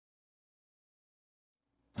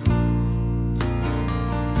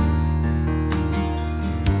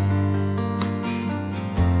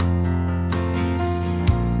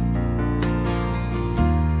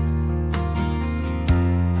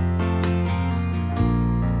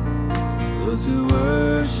Those who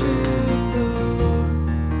worship the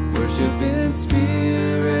Lord worship in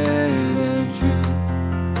spirit and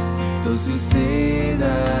truth. Those who say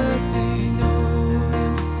that they know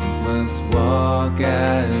Him must walk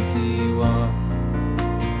as He walked.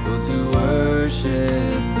 Those who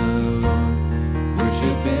worship the Lord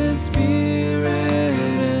worship in spirit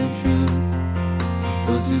and truth.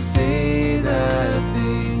 Those who say that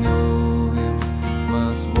they know Him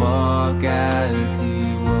must walk as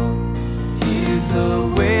He walked. He is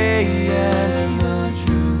the way and the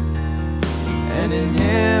truth, and in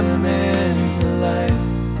Him is the life.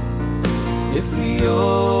 If we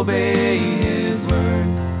obey His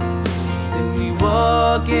word, then we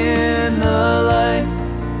walk in the light.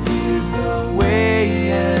 He is the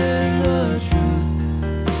way and the truth,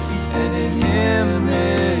 and in Him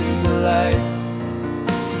is the life.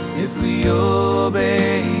 If we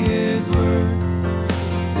obey His word,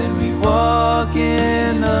 then we walk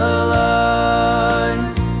in the light.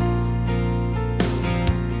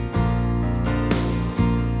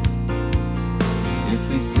 If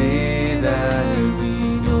we say that we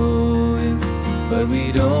know Him, but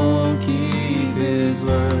we don't keep His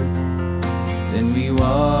word, then we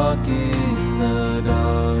walk in the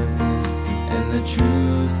darkness, and the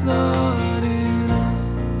truth's not in us.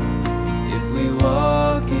 If we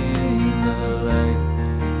walk in the light,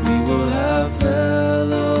 we will have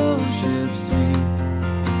fellowship sweet,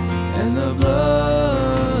 and the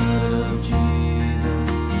blood of Jesus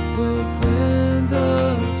will cleanse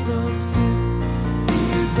us from sin. He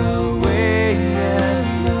is the way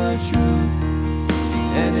and the truth,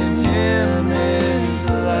 and in Him is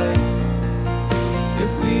the life.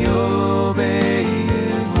 If we obey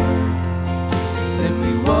His word, then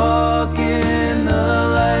we walk in the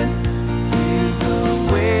light. He is the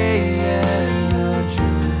way and the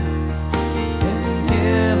truth, and in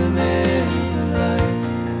Him is the life.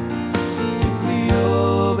 If we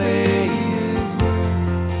obey His word,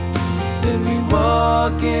 then we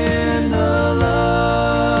walk in the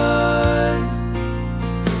light.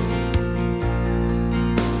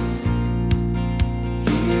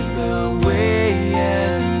 He is the way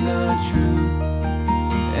and the truth,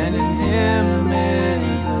 and in Him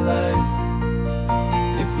is the life.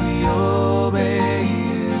 If we obey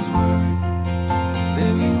His word,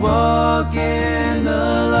 then we walk in the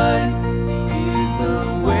light. He is the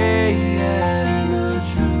way and the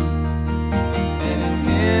truth, and in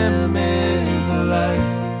Him is the life.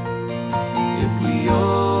 If we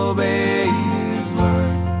obey His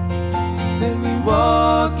word, then we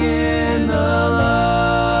walk in the light.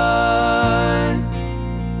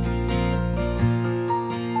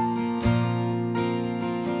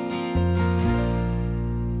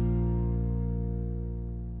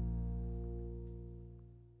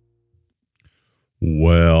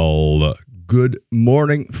 Well, good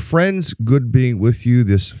morning, friends. Good being with you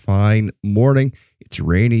this fine morning. It's a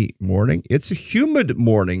rainy morning. It's a humid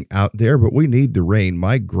morning out there, but we need the rain.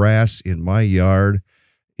 My grass in my yard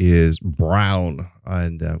is brown,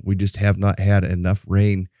 and we just have not had enough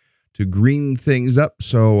rain to green things up.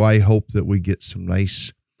 So I hope that we get some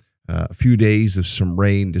nice few days of some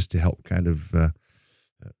rain just to help kind of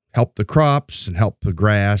help the crops and help the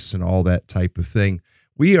grass and all that type of thing.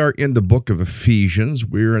 We are in the book of Ephesians.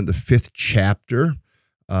 We're in the 5th chapter.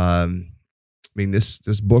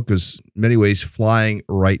 This book is in many ways flying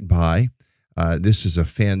right by. This is a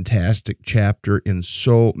fantastic chapter in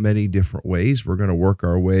so many different ways. We're going to work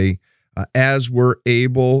our way as we're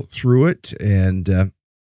able through it, and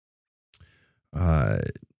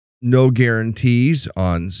no guarantees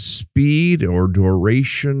on speed or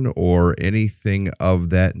duration or anything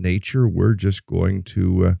of that nature. We're just going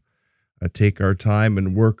to take our time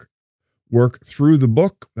and work through the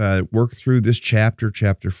book, work through this chapter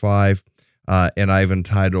 5, and I've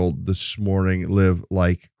entitled this morning, Live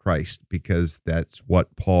Like Christ, because that's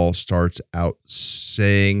what Paul starts out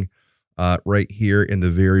saying right here in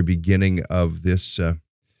the very beginning of this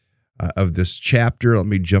chapter. Let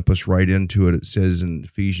me jump us right into it. It says in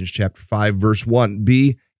Ephesians chapter 5, verse 1,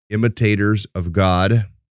 "Be imitators of God,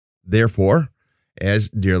 therefore, as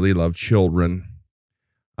dearly loved children,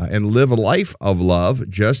 and live a life of love,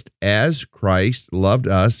 just as Christ loved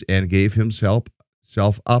us and gave himself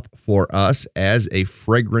up for us as a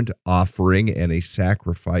fragrant offering and a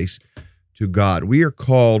sacrifice to God." We are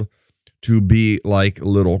called to be like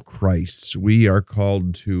little Christs. We are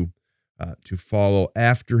called to follow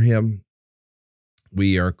after him.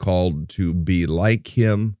 We are called to be like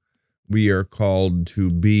him. We are called to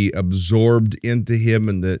be absorbed into him.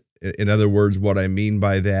 And in other words, what I mean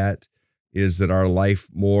by that is that our life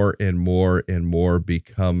more and more and more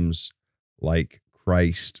becomes like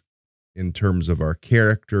Christ. in terms of our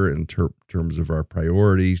character, in terms of our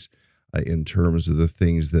priorities, in terms of the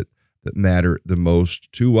things that matter the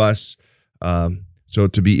most to us. So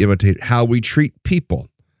to be imitated, how we treat people,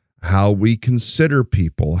 how we consider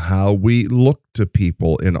people, how we look to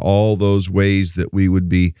people, in all those ways that we would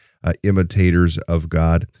be imitators of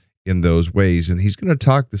God in those ways. And he's going to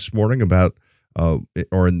talk this morning about,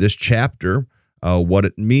 or in this chapter, what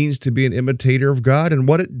it means to be an imitator of God and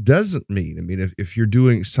what it doesn't mean. I mean, if you're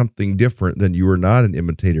doing something different, then you are not an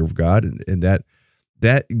imitator of God, and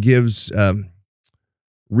that gives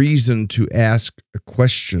reason to ask a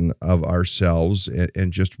question of ourselves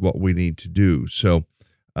and just what we need to do. So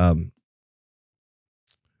I'm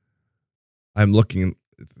looking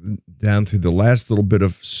down through the last little bit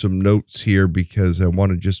of some notes here because I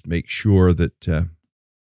want to just make sure that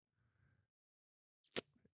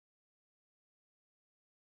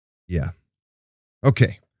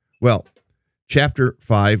Okay. Well, chapter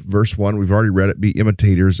 5, verse 1, we've already read it, be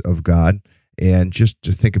imitators of God. And just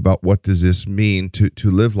to think about what does this mean to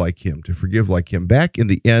live like him, to forgive like him. Back in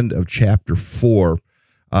the end of chapter 4,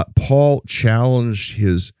 Paul challenged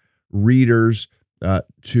his readers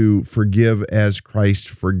to forgive as Christ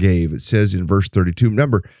forgave. It says in verse 32,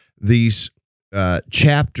 remember, these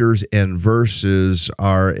chapters and verses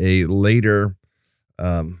are a later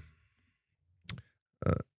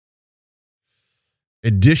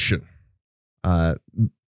addition, a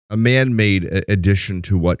man-made addition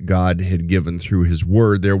to what God had given through his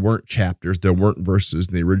word. There weren't chapters, there weren't verses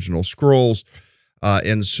in the original scrolls.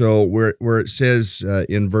 And so where it says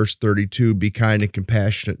in verse 32, be kind and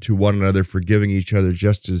compassionate to one another, forgiving each other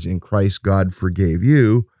just as in Christ God forgave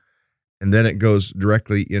you. And then it goes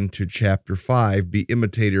directly into chapter 5, be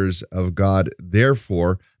imitators of God,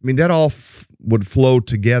 therefore. I mean, that all would flow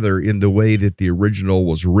together in the way that the original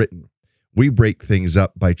was written. We break things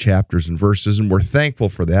up by chapters and verses, and we're thankful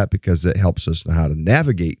for that because it helps us know how to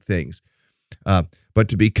navigate things. But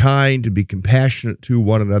to be kind, to be compassionate to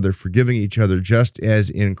one another, forgiving each other, just as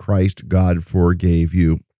in Christ God forgave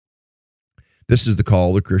you. This is the call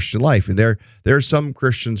of the Christian life. And there are some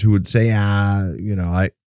Christians who would say,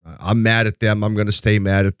 I'm mad at them. I'm going to stay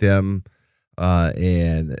mad at them.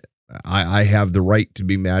 And I have the right to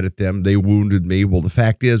be mad at them. They wounded me. Well, the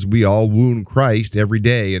fact is we all wound Christ every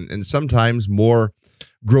day, and sometimes more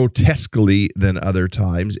grotesquely than other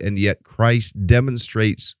times. And yet Christ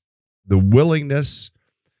demonstrates the willingness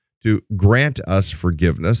to grant us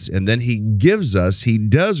forgiveness. And then he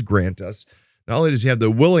does grant us, not only does he have the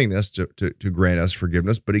willingness to grant us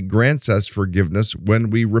forgiveness, but he grants us forgiveness when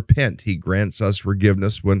we repent. He grants us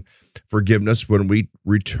forgiveness when we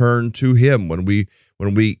return to him, when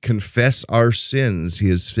we confess our sins. He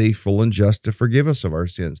is faithful and just to forgive us of our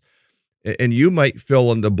sins. And you might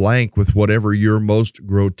fill in the blank with whatever your most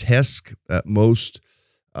grotesque, most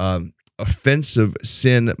offensive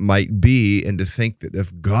sin might be, and to think that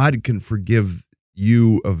if God can forgive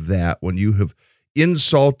you of that, when you have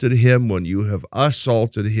insulted him, when you have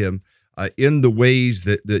assaulted him in the ways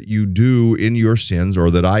that you do in your sins,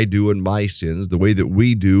 or that I do in my sins, the way that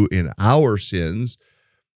we do in our sins,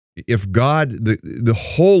 if God, the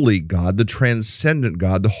holy God, the transcendent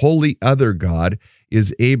God, the holy other God,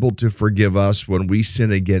 is able to forgive us when we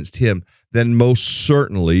sin against him, then most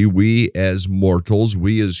certainly we as mortals,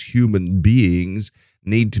 we as human beings,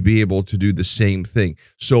 need to be able to do the same thing.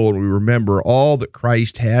 So when we remember all that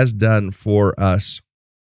Christ has done for us,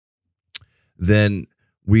 then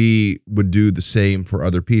we would do the same for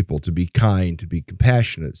other people, to be kind, to be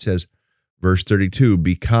compassionate. It says, verse 32,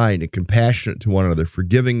 be kind and compassionate to one another,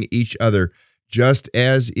 forgiving each other, just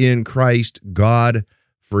as in Christ God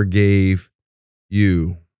forgave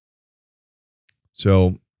you.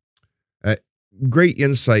 So, great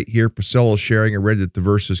insight here. Priscilla's sharing. I read that the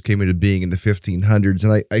verses came into being in the 1500s,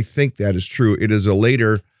 and I think that is true. It is a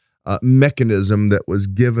later mechanism that was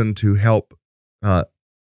given to help,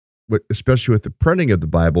 especially with the printing of the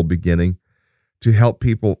Bible beginning, to help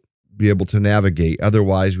people be able to navigate.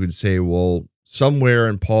 Otherwise, we'd say, well, somewhere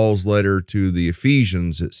in Paul's letter to the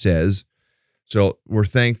Ephesians, it says. So we're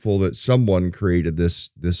thankful that someone created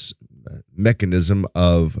this mechanism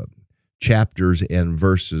of chapters and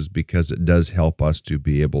verses, because it does help us to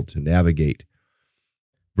be able to navigate.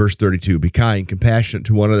 Verse 32, be kind, compassionate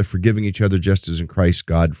to one another, forgiving each other just as in Christ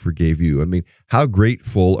God forgave you. I mean, how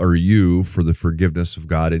grateful are you for the forgiveness of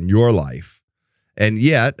God in your life? And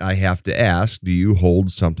yet, I have to ask, do you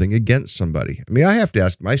hold something against somebody? I mean, I have to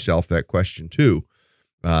ask myself that question too.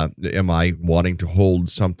 Am I wanting to hold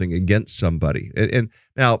something against somebody? And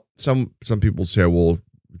now, some people say, well,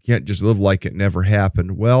 you can't just live like it never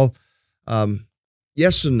happened. Well,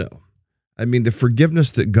 yes and no. I mean, the forgiveness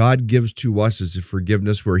that God gives to us is a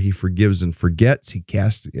forgiveness where he forgives and forgets. He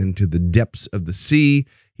casts it into the depths of the sea.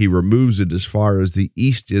 He removes it as far as the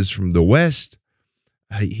east is from the west.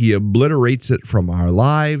 He obliterates it from our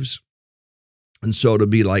lives. And so to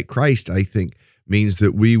be like Christ, I think, means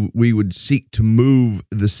that we would seek to move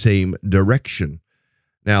the same direction.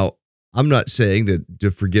 Now, I'm not saying that to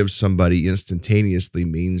forgive somebody instantaneously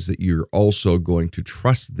means that you're also going to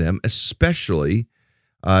trust them, especially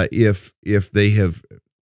if they have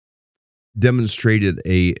demonstrated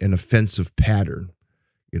an offensive pattern.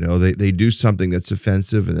 You know, they do something that's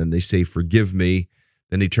offensive, and then they say, "Forgive me."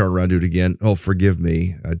 Then they turn around and do it again. "Oh, forgive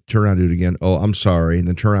me." Turn around and do it again. "Oh, I'm sorry." And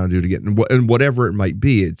then turn around and do it again. And whatever it might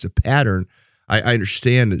be, it's a pattern. I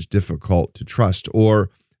understand it's difficult to trust. Or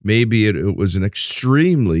maybe it was an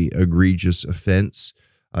extremely egregious offense,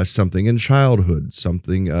 something in childhood,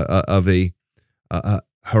 something of a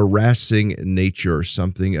harassing nature,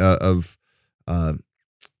 something that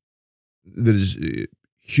is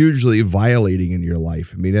hugely violating in your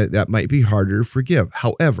life. I mean, that might be harder to forgive.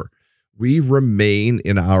 However, we remain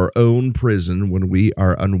in our own prison when we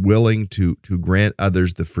are unwilling to grant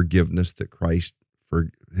others the forgiveness that Christ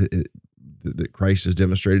has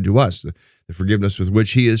demonstrated to us, the forgiveness with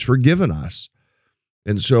which he has forgiven us.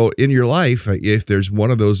 And so in your life, if there's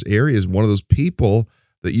one of those areas, one of those people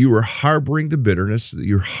that you are harboring the bitterness, that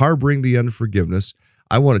you're harboring the unforgiveness,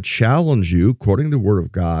 I want to challenge you, quoting the Word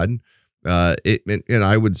of God, and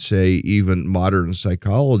I would say even modern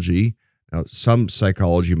psychology. Now, some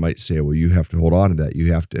psychology might say, well, you have to hold on to that.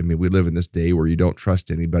 You have to, I mean, we live in this day where you don't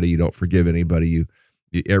trust anybody, you don't forgive anybody,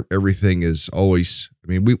 everything is always, I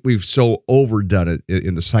mean, we've so overdone it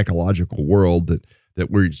in the psychological world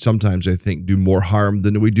that we sometimes, I think, do more harm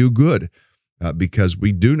than we do good, because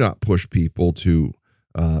we do not push people to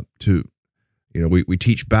we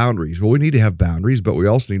teach boundaries. Well, we need to have boundaries, but we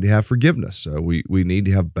also need to have forgiveness. We need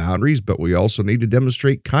to have boundaries, but we also need to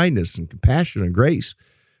demonstrate kindness and compassion and grace.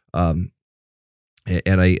 And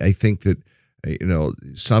I think that,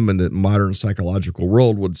 some in the modern psychological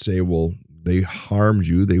world would say, well, they harmed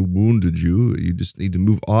you, they wounded you, you just need to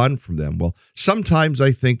move on from them. Well, sometimes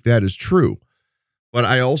I think that is true, but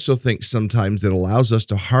I also think sometimes it allows us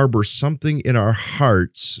to harbor something in our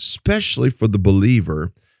hearts, especially for the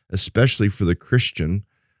believer, especially for the Christian,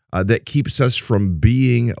 that keeps us from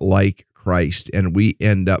being like Christ, and we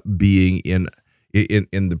end up being in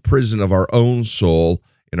the prison of our own soul,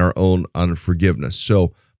 in our own unforgiveness.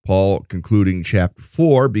 So Paul, concluding chapter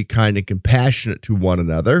 4, be kind and compassionate to one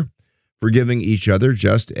another, forgiving each other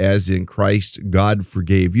just as in Christ God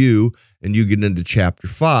forgave you. And you get into chapter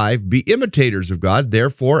 5, be imitators of God,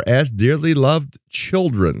 therefore, as dearly loved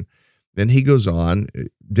children. Then he goes on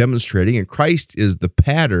demonstrating, and Christ is the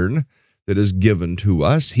pattern that is given to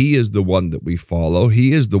us. He is the one that we follow.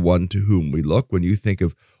 He is the one to whom we look. When you think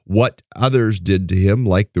of what others did to him,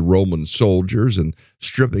 like the Roman soldiers, and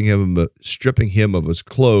stripping him of his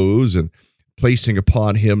clothes and placing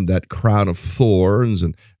upon him that crown of thorns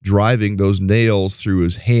and driving those nails through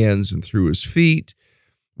his hands and through his feet.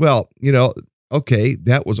 Well, okay,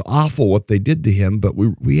 that was awful what they did to him, but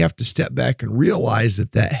we have to step back and realize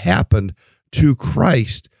that happened to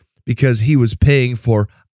Christ because he was paying for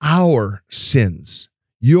our sins,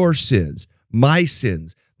 your sins, my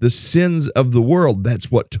sins, the sins of the world. That's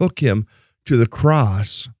what took him to the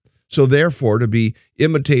cross. So therefore, to be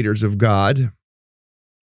imitators of God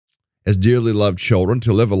as dearly loved children,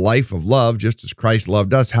 to live a life of love just as Christ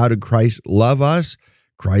loved us. How did Christ love us?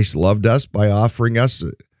 Christ loved us by offering us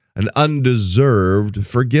an undeserved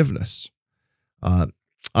forgiveness,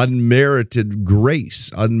 unmerited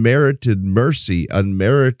grace, unmerited mercy,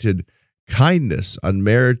 unmerited kindness,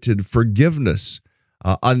 unmerited forgiveness,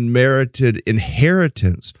 unmerited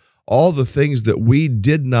inheritance, all the things that we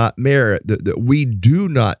did not merit, that we do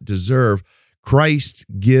not deserve, Christ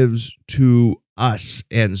gives to us.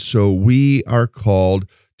 And so we are called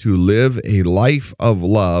to live a life of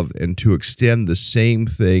love and to extend the same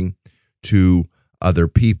thing to other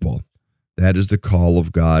people. That is the call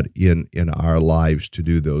of God in our lives, to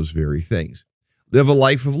do those very things. Live a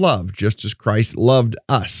life of love, just as Christ loved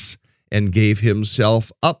us and gave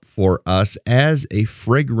himself up for us as a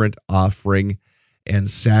fragrant offering and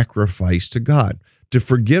sacrifice to God. To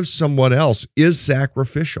forgive someone else is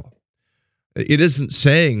sacrificial. It isn't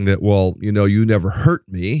saying that, well, you never hurt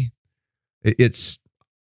me. It's,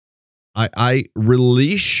 I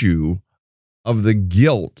release you of the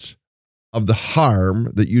guilt of the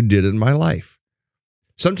harm that you did in my life.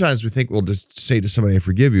 Sometimes we think, well, to say to somebody, I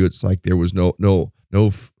forgive you, it's like there was no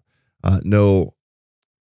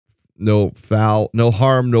foul, no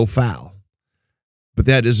harm, no foul. But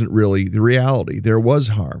that isn't really the reality. There was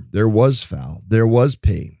harm. There was foul. There was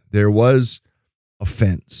pain. There was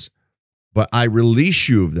offense. But I release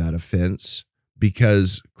you of that offense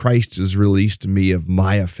because Christ has released me of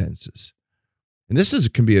my offenses. And this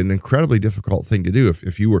can be an incredibly difficult thing to do.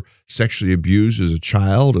 If you were sexually abused as a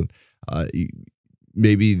child, and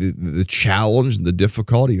maybe the challenge and the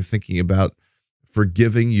difficulty of thinking about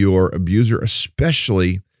forgiving your abuser,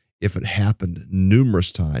 especially if it happened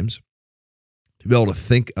numerous times, to be able to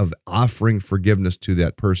think of offering forgiveness to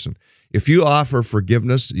that person. If you offer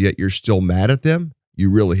forgiveness, yet you're still mad at them, you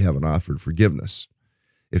really haven't offered forgiveness.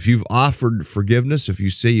 If you've offered forgiveness, if you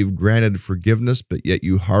say you've granted forgiveness, but yet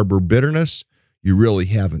you harbor bitterness, you really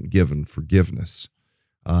haven't given forgiveness.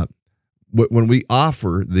 When we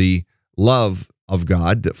offer the love of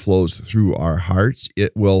God that flows through our hearts,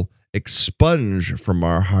 it will expunge from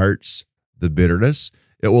our hearts the bitterness.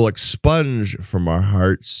 It will expunge from our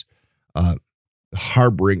hearts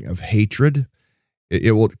harboring of hatred.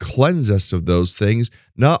 It will cleanse us of those things.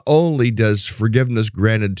 Not only does forgiveness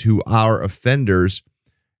granted to our offenders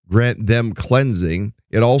grant them cleansing,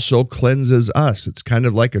 it also cleanses us. It's kind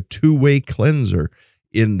of like a two-way cleanser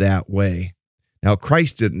in that way. Now,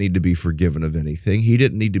 Christ didn't need to be forgiven of anything. He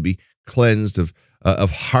didn't need to be cleansed of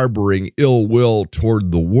harboring ill will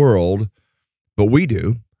toward the world, but we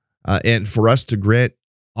do. And for us to grant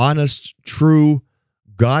honest, true,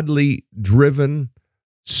 godly driven,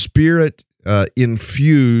 spirit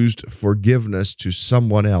infused forgiveness to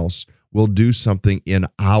someone else will do something in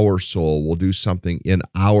our soul, will do something in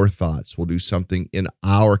our thoughts, will do something in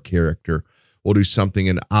our character, will do something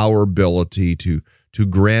in our ability to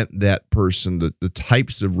grant that person the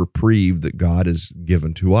types of reprieve that God has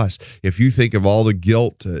given to us. If you think of all the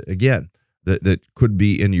guilt, again, that could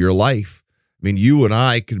be in your life, I mean, you and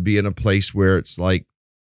I could be in a place where it's like,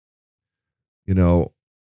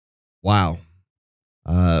 wow,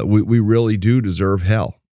 we really do deserve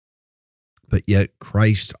hell. But yet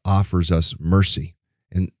Christ offers us mercy,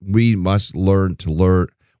 and we must learn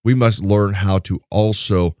how to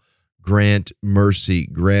also grant mercy,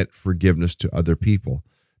 grant forgiveness to other people.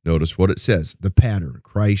 Notice what it says, the pattern.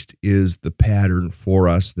 Christ is the pattern for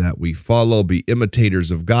us that we follow. Be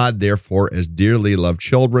imitators of God, therefore, as dearly loved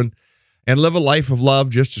children, and live a life of love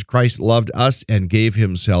just as Christ loved us and gave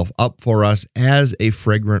himself up for us as a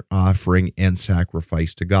fragrant offering and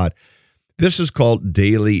sacrifice to God. This is called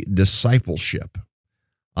daily discipleship,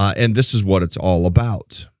 and this is what it's all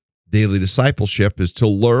about. Daily discipleship is to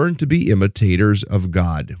learn to be imitators of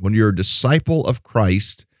God. When you're a disciple of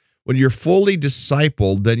Christ, when you're fully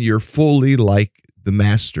discipled, then you're fully like the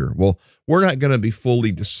Master. Well, we're not going to be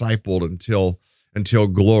fully discipled until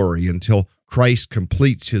glory, until Christ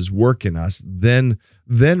completes his work in us. Then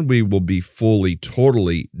we will be fully,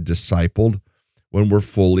 totally discipled, when we're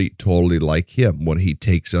fully, totally like him, when he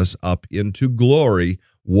takes us up into glory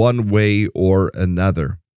one way or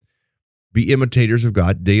another. Be imitators of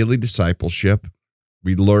God, daily discipleship.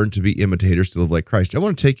 We learn to be imitators to live like Christ. I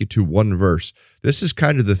want to take you to one verse. This is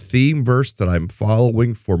kind of the theme verse that I'm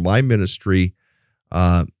following for my ministry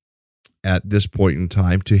at this point in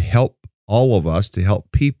time, to help all of us, to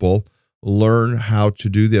help people learn how to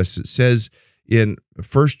do this. It says in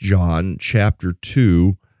 1 John chapter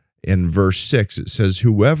 2, in verse 6, it says,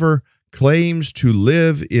 whoever claims to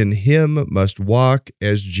live in him must walk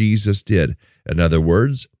as Jesus did. In other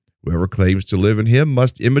words, whoever claims to live in him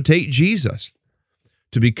must imitate Jesus.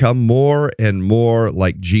 To become more and more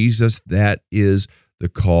like Jesus, that is the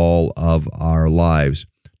call of our lives.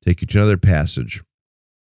 Take you to another passage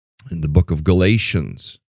in the book of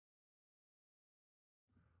Galatians,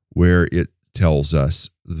 where it tells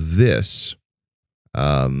us this.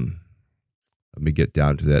 Let me get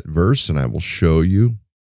down to that verse and I will show you.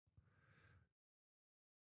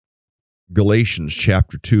 Galatians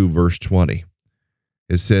chapter 2, verse 20.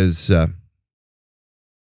 It says,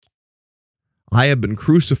 I have been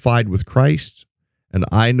crucified with Christ, and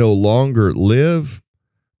I no longer live,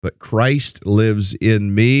 but Christ lives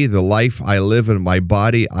in me. The life I live in my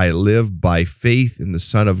body, I live by faith in the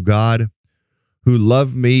Son of God, who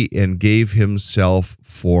loved me and gave himself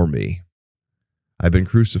for me. I've been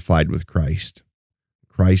crucified with Christ.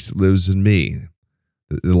 Christ lives in me.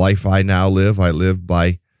 The life I now live, I live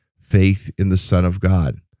by faith in the Son of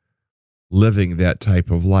God. Living that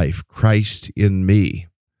type of life, Christ in me.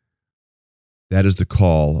 That is the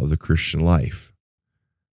call of the Christian life.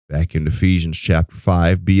 Back in Ephesians chapter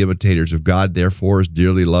 5, be imitators of God, therefore, as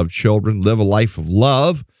dearly loved children. Live a life of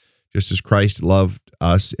love, just as Christ loved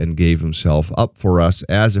us and gave himself up for us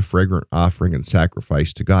as a fragrant offering and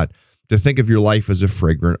sacrifice to God. To think of your life as a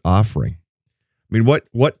fragrant offering. I mean,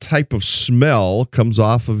 what type of smell comes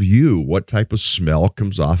off of you? What type of smell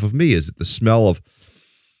comes off of me? Is it the smell of,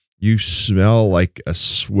 you smell like a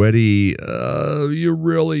sweaty, you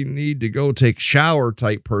really need to go take a shower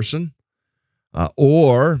type person?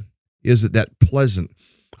 Or is it that pleasant,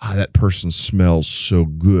 that person smells so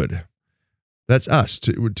good? That's us,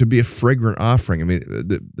 to be a fragrant offering. I mean,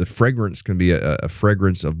 the fragrance can be a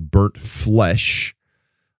fragrance of burnt flesh,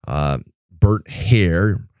 burnt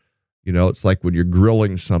hair. You know, it's like when you're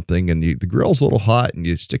grilling something and the grill's a little hot and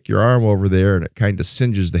you stick your arm over there and it kind of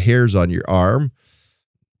singes the hairs on your arm.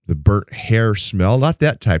 The burnt hair smell, not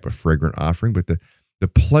that type of fragrant offering, but the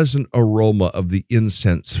pleasant aroma of the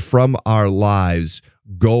incense from our lives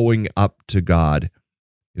going up to God.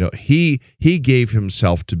 You know, he gave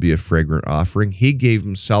himself to be a fragrant offering. He gave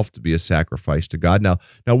himself to be a sacrifice to God. Now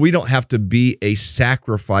we don't have to be a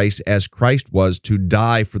sacrifice as Christ was to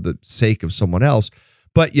die for the sake of someone else,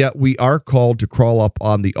 but yet we are called to crawl up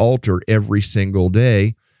on the altar every single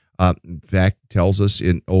day. In fact, it tells us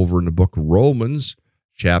over in the book of Romans,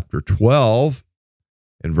 chapter 12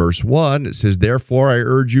 and verse 1, it says, "Therefore I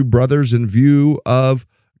urge you, brothers, in view of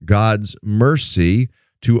God's mercy,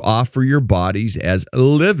 to offer your bodies as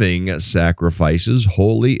living sacrifices,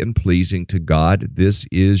 holy and pleasing to God. This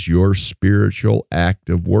is your spiritual act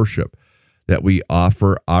of worship," that we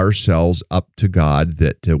offer ourselves up to God,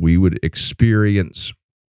 that we would experience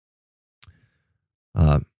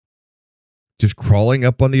just crawling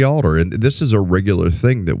up on the altar. And this is a regular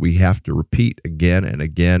thing that we have to repeat again and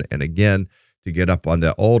again and again to get up on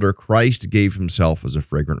that altar. Christ gave himself as a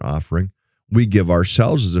fragrant offering. We give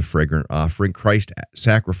ourselves as a fragrant offering. Christ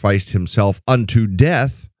sacrificed himself unto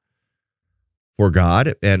death for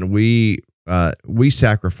God, and we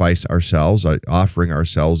sacrifice ourselves, offering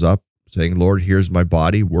ourselves up, saying, "Lord, here's my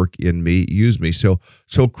body, work in me, use me." So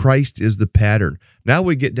Christ is the pattern. Now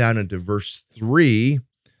we get down into verse 3,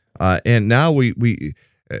 and now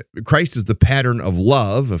Christ is the pattern of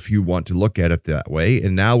love, if you want to look at it that way.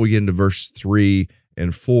 And now we get into verse 3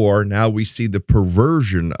 and 4. Now we see the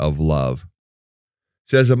perversion of love.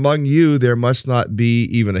 It says, "Among you there must not be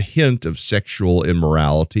even a hint of sexual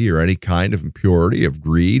immorality or any kind of impurity, of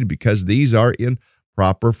greed, because these are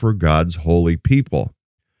improper for God's holy people.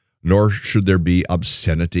 Nor should there be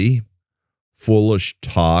obscenity, foolish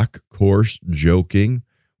talk, coarse joking,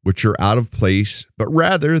 which are out of place, but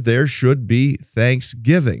rather there should be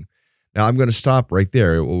thanksgiving." Now, I'm going to stop right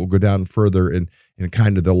there. We'll go down further in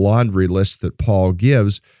kind of the laundry list that Paul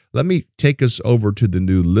gives. Let me take us over to the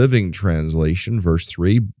New Living Translation, verse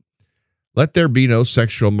 3. "Let there be no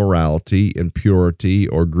sexual morality, impurity,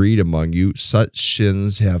 or greed among you. Such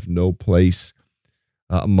sins have no place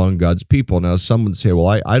among God's people." Now, some would say,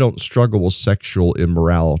 well, I don't struggle with sexual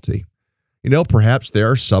immorality. You know, perhaps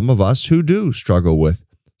there are some of us who do struggle with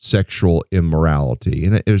sexual immorality.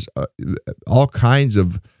 And there's all kinds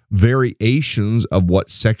of variations of what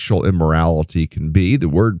sexual immorality can be. The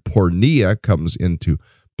word porneia comes into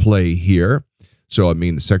play here. So, I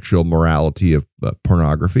mean, the sexual morality of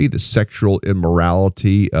pornography, the sexual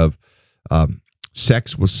immorality of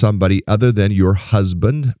sex with somebody other than your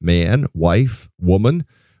husband, man, wife, woman.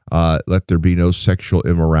 Let there be no sexual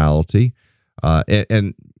immorality.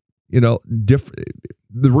 And you know,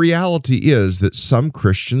 the reality is that some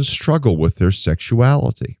Christians struggle with their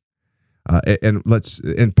sexuality. And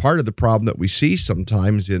part of the problem that we see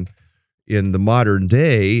sometimes in the modern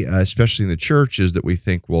day, especially in the church, is that we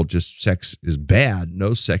think, well, just sex is bad.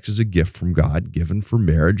 No, sex is a gift from God, given for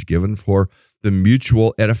marriage, given for the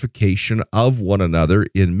mutual edification of one another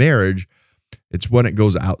in marriage. It's when it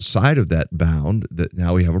goes outside of that bound that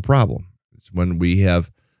now we have a problem. It's when we have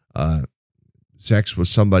sex with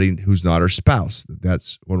somebody who's not our spouse.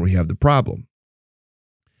 That's when we have the problem.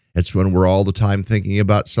 It's when we're all the time thinking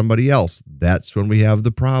about somebody else. That's when we have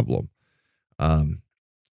the problem.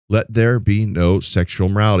 Let there be no sexual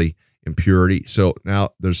morality, impurity. So now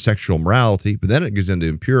there's sexual morality, but then it goes into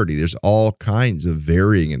impurity. There's all kinds of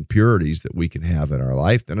varying impurities that we can have in our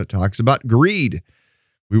life. Then it talks about greed.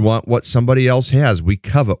 We want what somebody else has. We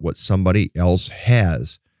covet what somebody else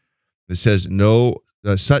has. It says, no,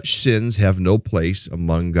 such sins have no place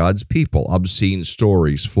among God's people. Obscene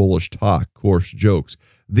stories, foolish talk, coarse jokes.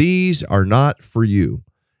 These are not for you.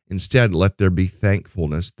 Instead, let there be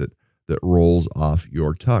thankfulness that rolls off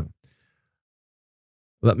your tongue.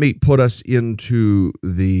 Let me put us into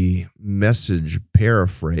the Message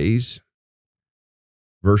paraphrase.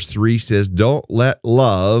 Verse 3 says, "Don't let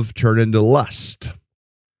love turn into lust,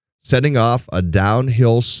 setting off a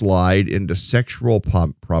downhill slide into sexual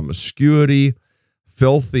promiscuity,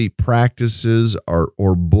 filthy practices,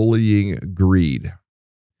 or bullying greed."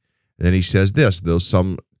 And then he says this, though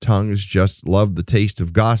some tongues just love the taste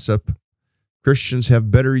of gossip. Christians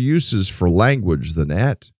have better uses for language than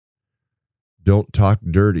that. Don't talk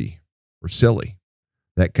dirty or silly.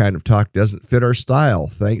 That kind of talk doesn't fit our style.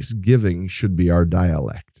 Thanksgiving should be our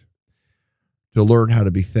dialect. To learn how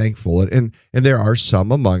to be thankful, and there are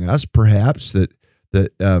some among us, perhaps, that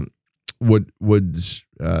would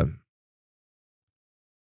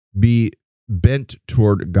be bent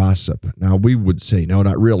toward gossip. Now, we would say, no,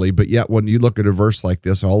 not really, but yet when you look at a verse like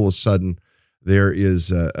this, all of a sudden there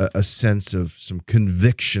is a sense of some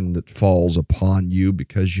conviction that falls upon you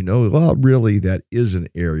because you know, well, really, that is an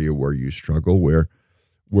area where you struggle,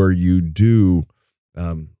 where you do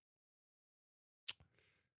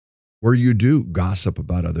gossip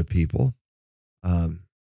about other people.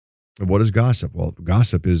 And what is gossip? Well,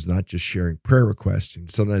 gossip is not just sharing prayer requests. And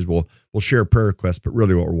sometimes we'll share prayer requests, but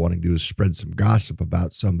really what we're wanting to do is spread some gossip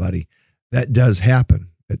about somebody. That does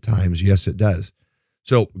happen at times. Yes, it does.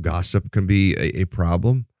 So gossip can be a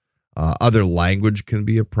problem. Other language can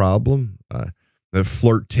be a problem. The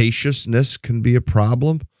flirtatiousness can be a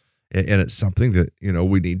problem. And it's something that, you know,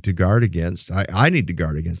 we need to guard against. I need to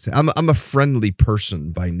guard against it. I'm a friendly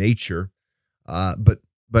person by nature, but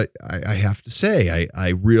I have to say, I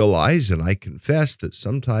realize and I confess that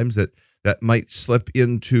sometimes that might slip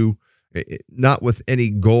into, not with any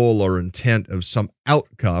goal or intent of some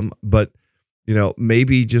outcome, but, you know,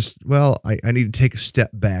 maybe just, well, I need to take a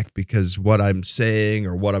step back because what I'm saying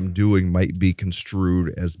or what I'm doing might be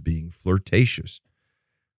construed as being flirtatious.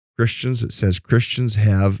 Christians, it says Christians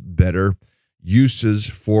have better uses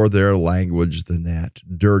for their language than that.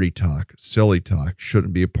 Dirty talk, silly talk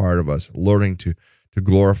shouldn't be a part of us. Learning to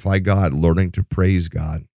glorify God, learning to praise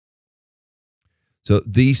God. So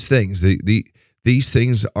these things, these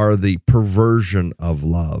things are the perversion of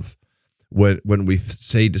love. When we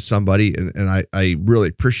say to somebody, and I really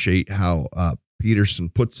appreciate how Peterson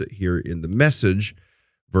puts it here in the Message,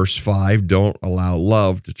 verse 5, don't allow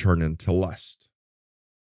love to turn into lust.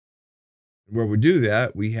 Where we do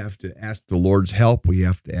that, we have to ask the Lord's help. We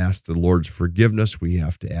have to ask the Lord's forgiveness. We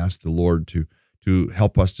have to ask the Lord to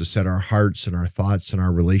help us to set our hearts and our thoughts and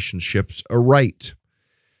our relationships aright.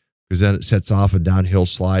 Because then it sets off a downhill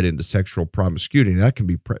slide into sexual promiscuity. And that can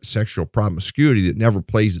be sexual promiscuity that never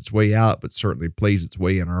plays its way out, but certainly plays its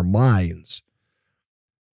way in our minds.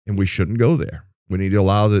 And we shouldn't go there. We need to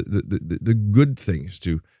allow the good things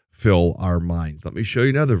to fill our minds. Let me show you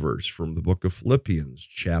another verse from the book of Philippians,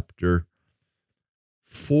 chapter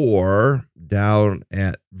 4, down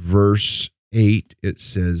at verse 8. It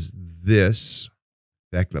says this.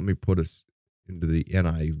 In fact, let me put us into the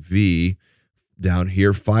NIV down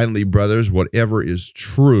here. Finally, brothers, whatever is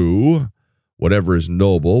true, whatever is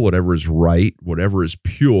noble, whatever is right, whatever is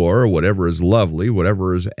pure, whatever is lovely,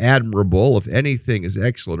 whatever is admirable, if anything is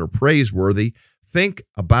excellent or praiseworthy, think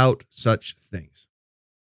about such things.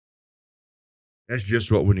 That's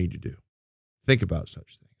just what we need to do. Think about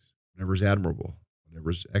such things. Whatever is admirable, whatever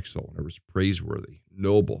is excellent, whatever is praiseworthy,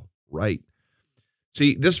 noble, right.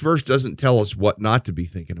 See, this verse doesn't tell us what not to be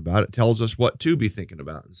thinking about. It tells us what to be thinking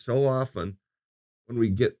about. And so often, when we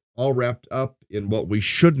get all wrapped up in what we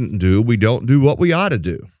shouldn't do, we don't do what we ought to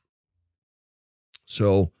do.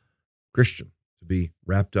 So, Christian, to be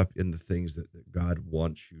wrapped up in the things that God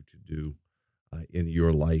wants you to do in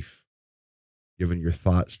your life, giving your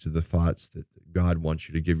thoughts to the thoughts that God wants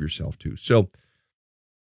you to give yourself to. So,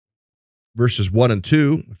 verses 1 and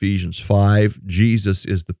 2, Ephesians 5, Jesus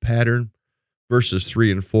is the pattern. Verses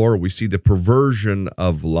 3 and 4, we see the perversion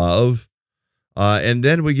of love. And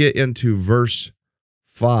then we get into verse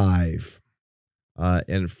 5.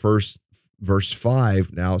 And first, verse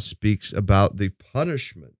 5 now speaks about the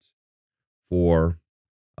punishment for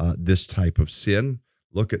this type of sin.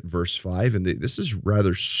 Look at verse 5, and this is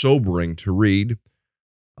rather sobering to read.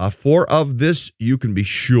 For of this you can be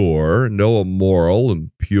sure, no immoral,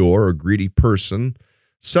 impure, or greedy person,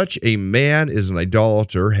 such a man is an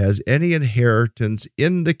idolater, has any inheritance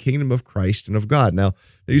in the kingdom of Christ and of God. Now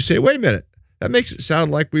you say, wait a minute, that makes it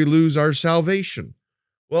sound like we lose our salvation.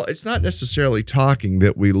 Well, it's not necessarily talking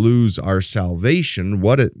that we lose our salvation.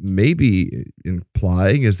 What it may be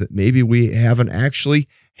implying is that maybe we haven't actually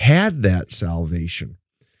had that salvation.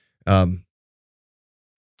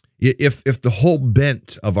 If the whole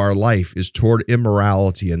bent of our life is toward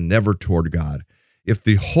immorality and never toward God, if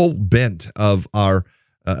the whole bent of our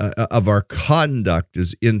conduct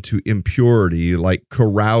is into impurity, like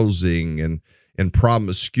carousing and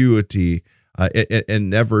promiscuity, and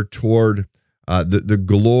never toward the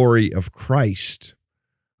glory of Christ,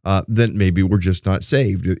 then maybe we're just not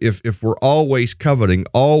saved. If we're always coveting,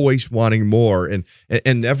 always wanting more,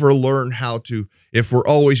 and never learn how to, if we're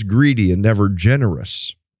always greedy and never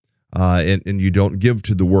generous, and you don't give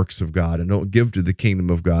to the works of God and don't give to the kingdom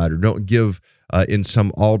of God or don't give in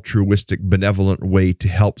some altruistic, benevolent way to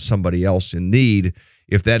help somebody else in need,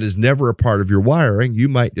 if that is never a part of your wiring, you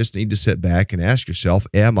might just need to sit back and ask yourself,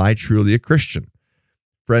 am I truly a Christian?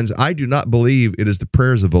 Friends, I do not believe it is the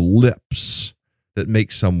prayers of the lips that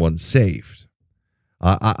make someone saved.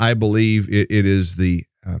 I believe it is the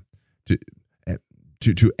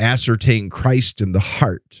to ascertain Christ in the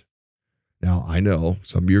heart. Now, I know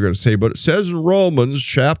some of you are going to say, but it says in Romans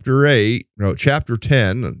chapter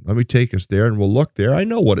 10. Let me take us there and we'll look there. I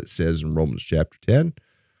know what it says in Romans chapter 10.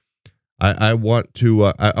 I want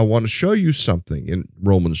to show you something in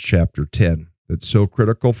Romans chapter 10 that's so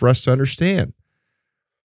critical for us to understand.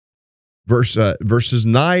 Verses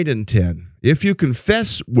 9 and 10. If you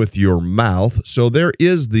confess with your mouth, so there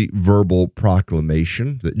is the verbal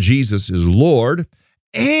proclamation that Jesus is Lord,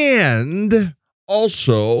 and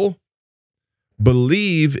also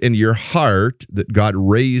believe in your heart that God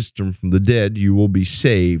raised him from the dead, you will be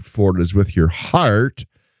saved. For it is with your heart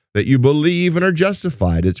that you believe and are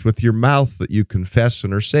justified. It's with your mouth that you confess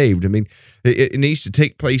and are saved. I mean, it needs to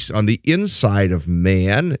take place on the inside of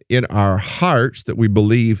man, in our hearts, that we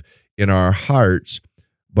believe in our hearts,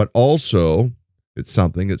 but also it's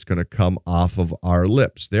something that's going to come off of our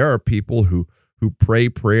lips. There are people who pray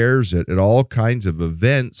prayers at all kinds of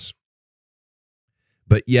events,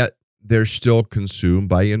 but yet they're still consumed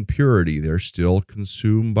by impurity. They're still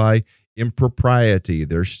consumed by impropriety.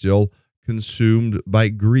 They're still consumed by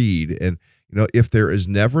greed. And, if there is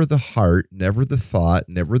never the heart, never the thought,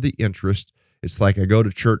 never the interest, it's like I go to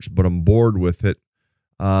church, but I'm bored with it.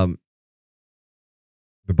 The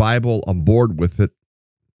Bible, I'm bored with it.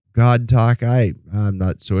 God talk, I'm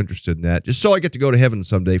not so interested in that. Just so I get to go to heaven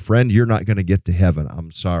someday, friend, you're not going to get to heaven.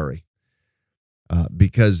 I'm sorry.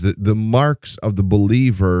 Because the marks of the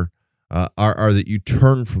believer are that you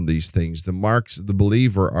turn from these things. The marks of the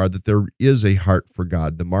believer are that there is a heart for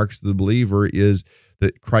God. The marks of the believer is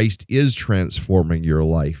that Christ is transforming your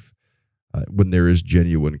life when there is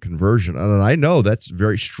genuine conversion. And I know that's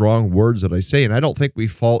very strong words that I say, and I don't think we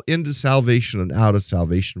fall into salvation and out of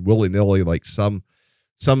salvation willy-nilly like some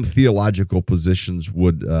theological positions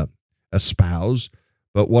would espouse.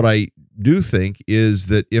 But what I do think is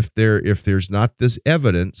that if there's not this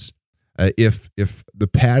evidence, if the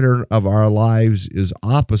pattern of our lives is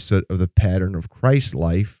opposite of the pattern of Christ's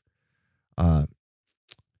life,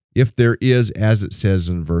 if there is, as it says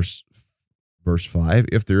in verse 5,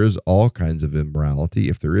 if there is all kinds of immorality,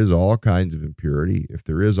 if there is all kinds of impurity, if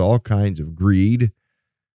there is all kinds of greed,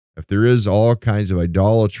 if there is all kinds of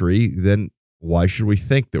idolatry, then why should we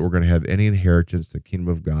think that we're going to have any inheritance in the kingdom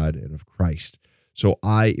of God and of Christ? So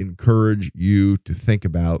I encourage you to think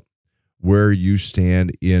about where you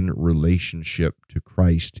stand in relationship to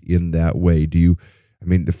Christ in that way. The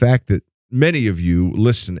fact that many of you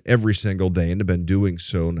listen every single day and have been doing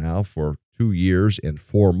so now for 2 years and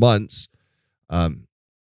 4 months,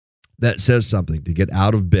 that says something. To get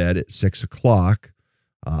out of bed at 6 o'clock,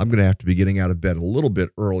 I'm going to have to be getting out of bed a little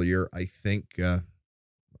bit earlier. I think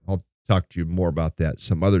I'll talk to you more about that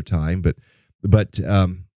some other time, but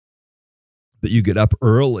you get up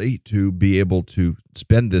early to be able to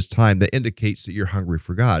spend this time. That indicates that you're hungry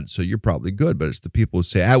for God. So you're probably good, but it's the people who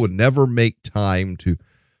say, I would never make time to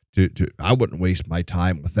I wouldn't waste my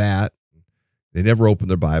time with that. They never open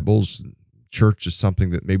their Bibles. Church is something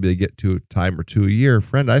that maybe they get to a time or two a year.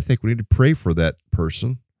 Friend, I think we need to pray for that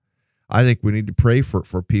person. I think we need to pray for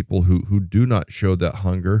people who do not show that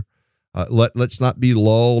hunger. Let's not be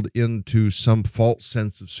lulled into some false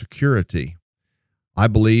sense of security. I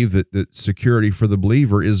believe that security for the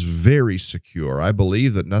believer is very secure. I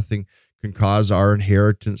believe that nothing can cause our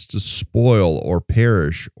inheritance to spoil or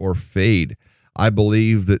perish or fade. I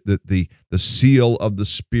believe that the seal of the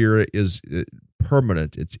Spirit is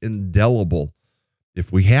permanent. It's indelible if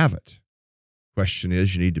we have it. Question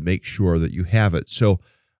is, you need to make sure that you have it. So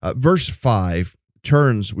verse 5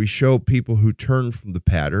 we show people who turn from the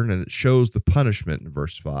pattern, and it shows the punishment in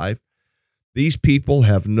verse 5. These people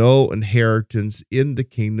have no inheritance in the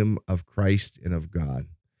kingdom of Christ and of God.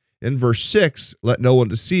 In verse 6, let no one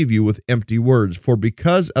deceive you with empty words, for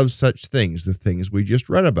because of such things, the things we just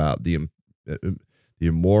read about, the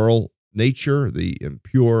immoral nature, the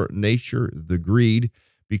impure nature, the greed,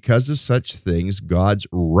 because of such things, God's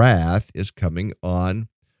wrath is coming on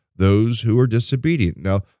those who are disobedient.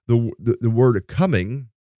 Now, the word coming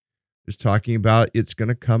is talking about it's going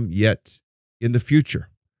to come yet in the future.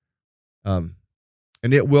 And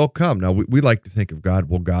it will come. Now, we like to think of God.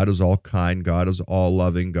 Well, God is all kind. God is all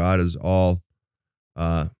loving. God is all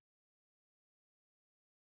of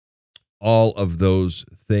those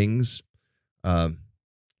things.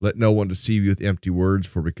 Let no one deceive you with empty words,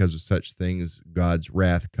 for because of such things God's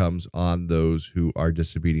wrath comes on those who are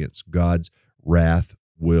disobedient. God's wrath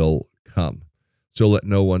will come. So let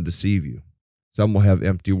no one deceive you. Some will have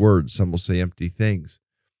empty words. Some will say empty things.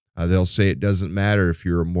 They'll say it doesn't matter if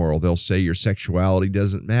you're immoral. They'll say your sexuality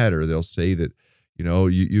doesn't matter. They'll say that,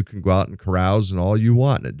 you can go out and carouse and all you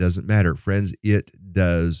want, and it doesn't matter. Friends, it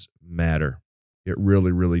does matter. It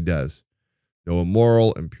really, really does. No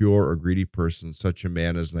immoral, impure, or greedy person, such a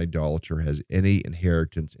man as an idolater, has any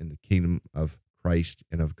inheritance in the kingdom of Christ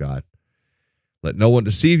and of God. Let no one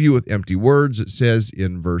deceive you with empty words, it says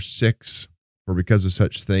in verse 6, for because of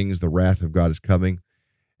such things the wrath of God is coming.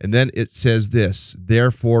 And then it says this,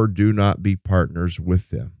 therefore do not be partners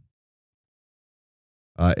with them.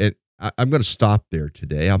 And I'm going to stop there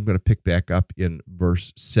today. I'm going to pick back up in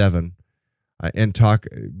verse 7 and talk,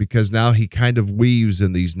 because now he kind of weaves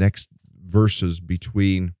in these next verses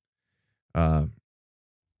between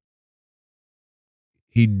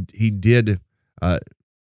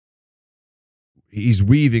he's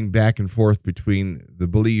weaving back and forth between the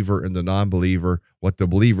believer and the non-believer, what the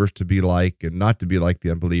believer is to be like and not to be like the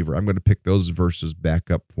unbeliever. I'm going to pick those verses back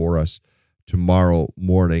up for us tomorrow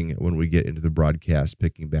morning when we get into the broadcast,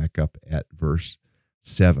 picking back up at verse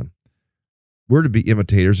 7. We're to be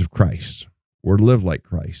imitators of Christ. We're to live like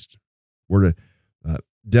Christ. We're to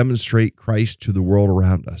demonstrate Christ to the world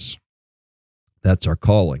around us. That's our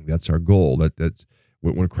calling. That's our goal. That's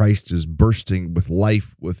when Christ is bursting with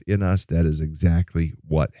life within us, that is exactly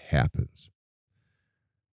what happens.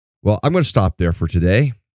 Well, I'm going to stop there for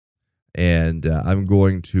today, and I'm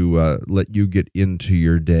going to let you get into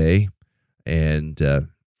your day and to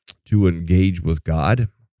engage with God.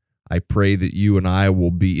 I pray that you and I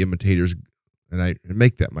will be imitators, and I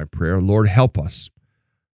make that my prayer. Lord, help us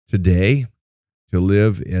today to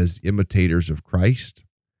live as imitators of Christ.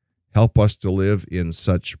 Help us to live in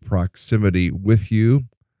such proximity with you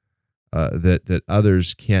that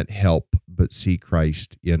others can't help but see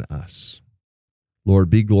Christ in us. Lord,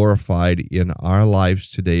 be glorified in our lives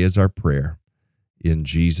today is our prayer. In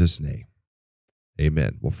Jesus' name,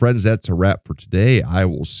 amen. Well, friends, that's a wrap for today. I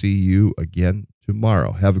will see you again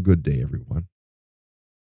tomorrow. Have a good day, everyone.